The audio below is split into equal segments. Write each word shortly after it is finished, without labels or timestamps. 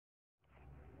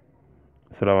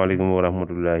asalaamaaleykum wa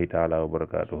rahmatullahi taala wa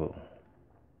barakaatuhu.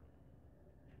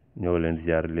 ñoo leen di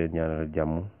ziar leen ñaanal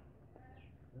jàmm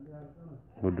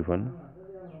gudd fan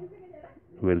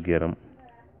wér-gu-yaram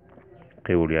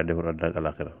xéwul yaa defar àddina ak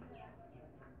alaxira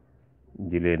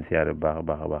di leen siyaare baax a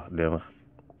baax a baax leen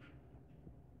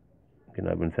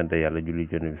ginnaaw bi ñu sant yàlla julli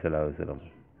ci Yonent bi sallallahu alayhi wa sallam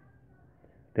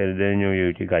te dañu ñëw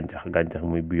yow ci gàncax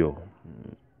muy bio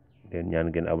leen ñaan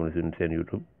ngeen abonné suñu seen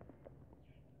YouTube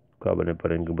ko abonné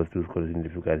pare nga bës tous ko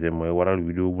notification mooy waral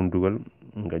vidéo bu ñu dugal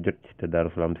nga jot ci te Darou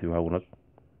Salam Chifahou nag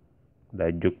daa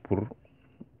jóg pour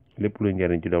lépp lu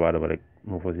njëriñ ci doomu aadama rek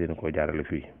mu fas yéene koo jaarale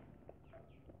fii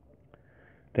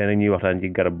te nag ñuy waxtaan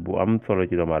ci garab bu am solo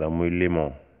ci doomu aadama muy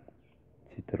limon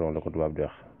citron la ko tubaab di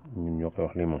wax ñun ñoo koy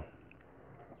wax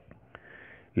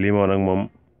limon nag moom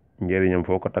njëriñam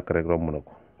foo ko takk rek romb na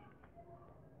ko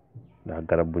ndax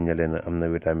garab bu ñu leen am na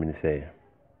vitamine C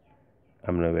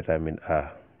am na vitamine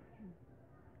A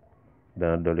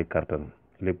dana dolli kartan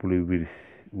lépp luy virus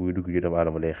buy dugg ci doomu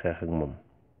aadama day xeex ak moom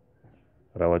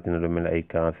rawatina lu mel ni ay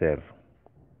cancer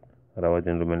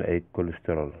rawatina lu mel ni ay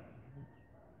cholestérol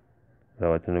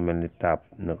rawatina lu mel ni taab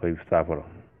na koy saafara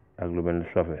ak lu mel ni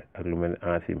sofe ak lu mel ni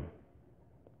enzyme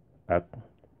ak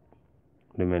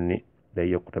lu mel ni day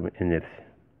yokk tamit énergie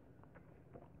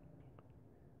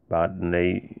baax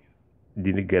nay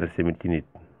dindi graisse tamit ci nit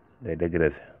day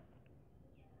dégraisser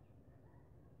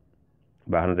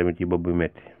baax na tamit ci bopp bu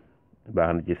metti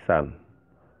baax na ci saan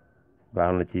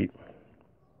baax na ci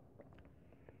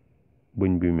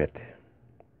bëñ bi metti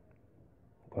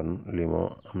kon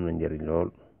limon am na njëriñ lool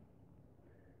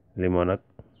limon nag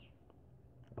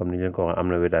comme ni leen ko wax am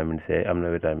na vitamine C am na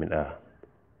vitamine A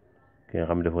ki nga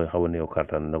xam ne dafay xaw a néew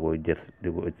kartan na koy jël di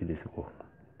ko utiliser ko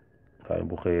waaye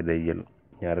bu xëyee day jël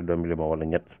ñaari doomi limon wala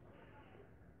ñett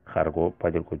xaar ko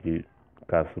pajal ko ci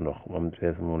kaasu ndox am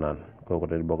fees mu naan kooku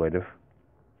tamit boo koy def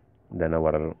dana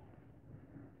waral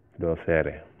doo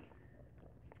seere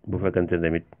bu fekkante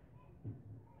tamit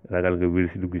ragal nga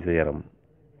virus dugg sa yaram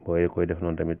booy koy def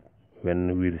noonu tamit wenn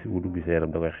virus bu dugg sa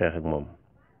yaram da koy xeex ak moom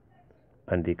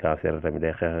anti cancer tamit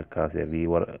day xeex ak cancer yi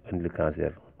war a indi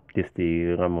cancer test yi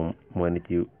nga xam moom mooy ni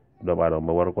ci doomu aadama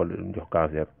ba war ko jox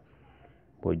cancer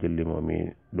boo jël limon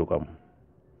mi du ko am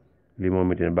limon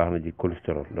mi tamit baax na ci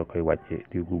cholestérol da koy wàcce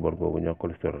di gu bon kooku ñoo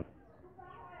cholestérol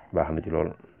baax na ci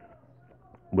lool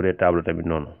bu dee taab la tamit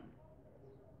noonu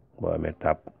boo amee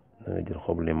taab da nga jël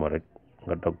xobu limon rek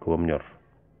nga dog ko ba mu ñor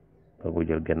nga ko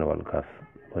jël genn wàllu kaas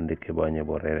boo ndékkee boo añee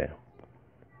boo reeree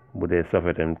bu dee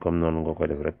sofe tamit comme noonu nga ko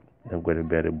def rek da nga koy def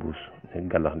benn buus ne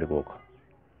gàllax ndikoo ko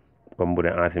comme bu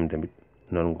dee enzyme tamit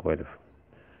noonu nga koy def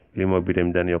limon bi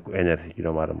tamit daan yokk énergie ci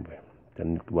doomu aadama bi te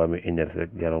nit ku boo amee énergie rek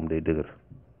yaram day dëgër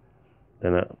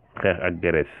dana xeex ak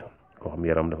graisse koo xam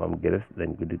yaram dafa am graisse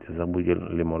dañ ko ditte sax bu jël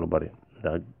limon lu bari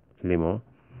ndax limon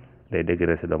day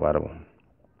dégraisser doomu aadama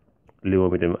limon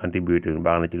bi tamit antibiotique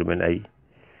baax na ci lu mel ni ay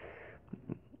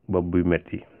bopp buy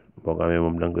metti boo ko amee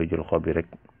moom da nga koy jël xob yi rek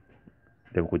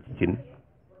def ko ci cin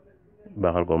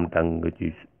baaxal ko am tàng nga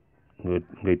ci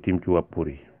ngay tiim ci wàppur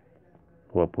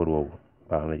woowu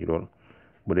baax na ci lool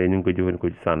bu dee ñu ngi ko jëfandikoo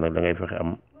ci sànn nag da ngay fexe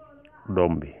am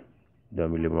doom bi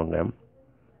limon nga am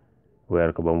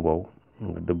weer ko ba mu wow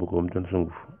nga dëbb ko ba mu doon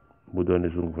sunguf bu doone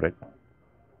sunguf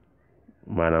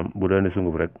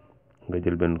rek nga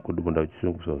jël benn kudd bu ndaw ci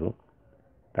sunguf soosu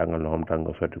tàngal loxoom tàng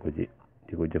nga sotti ko ci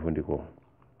di ko jëfandikoo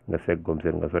nga segg comme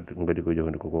seen nga sotti nga di ko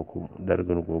jëfandikoo kooku dara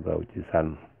gënu koo gaaw ci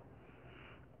sànn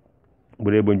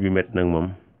bu dee bëñ bi métti nag moom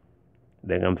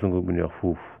da nga am sunguf bu ñuy wax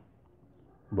fuuf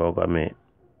boo ko amee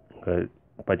nga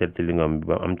pàccal ci limon bi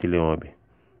ba am ci limon bi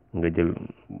nga jël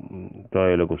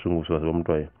tooyale ko sunguf soosu ba mu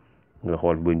tooy nga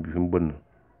xool bëñ bi fi mu bënn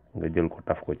nga jël ko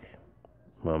taf ko ci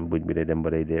maanaam bëñ bi day dem ba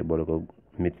day dee boole ko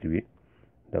métti bi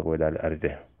da koy daal di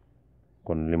arrêté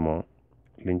kon limon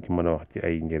liñ ci mën a wax ci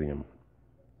ay njëriñam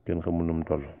kenn xamul nu mu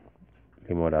toll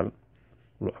limon daal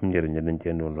lu am njëriñ la dañ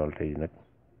cee doon lool tey nag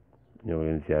ñoo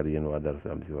leen siyaar yéen waa Darou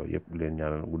Salam Chifahou yëpp leen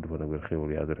ñaanal gudd fan ak wér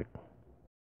xéwal yaatu rek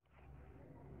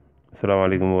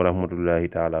asalaamaaleykum wa rahmatullahi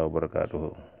taala wa barakaatuhu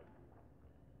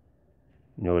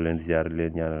ñoo leen siyaar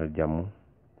leen ñaanal jàmm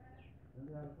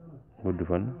gudd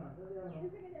fan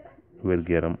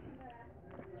wér-gu-yaram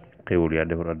xéwal yaa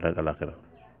defar àddina ak alaxira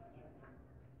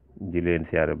di leen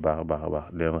siyaare baax a baax a baax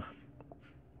leen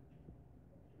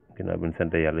ginnaaw bi ñu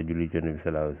sant yàlla julli ci Yonent bi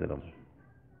sallallahu alayhi wa sallam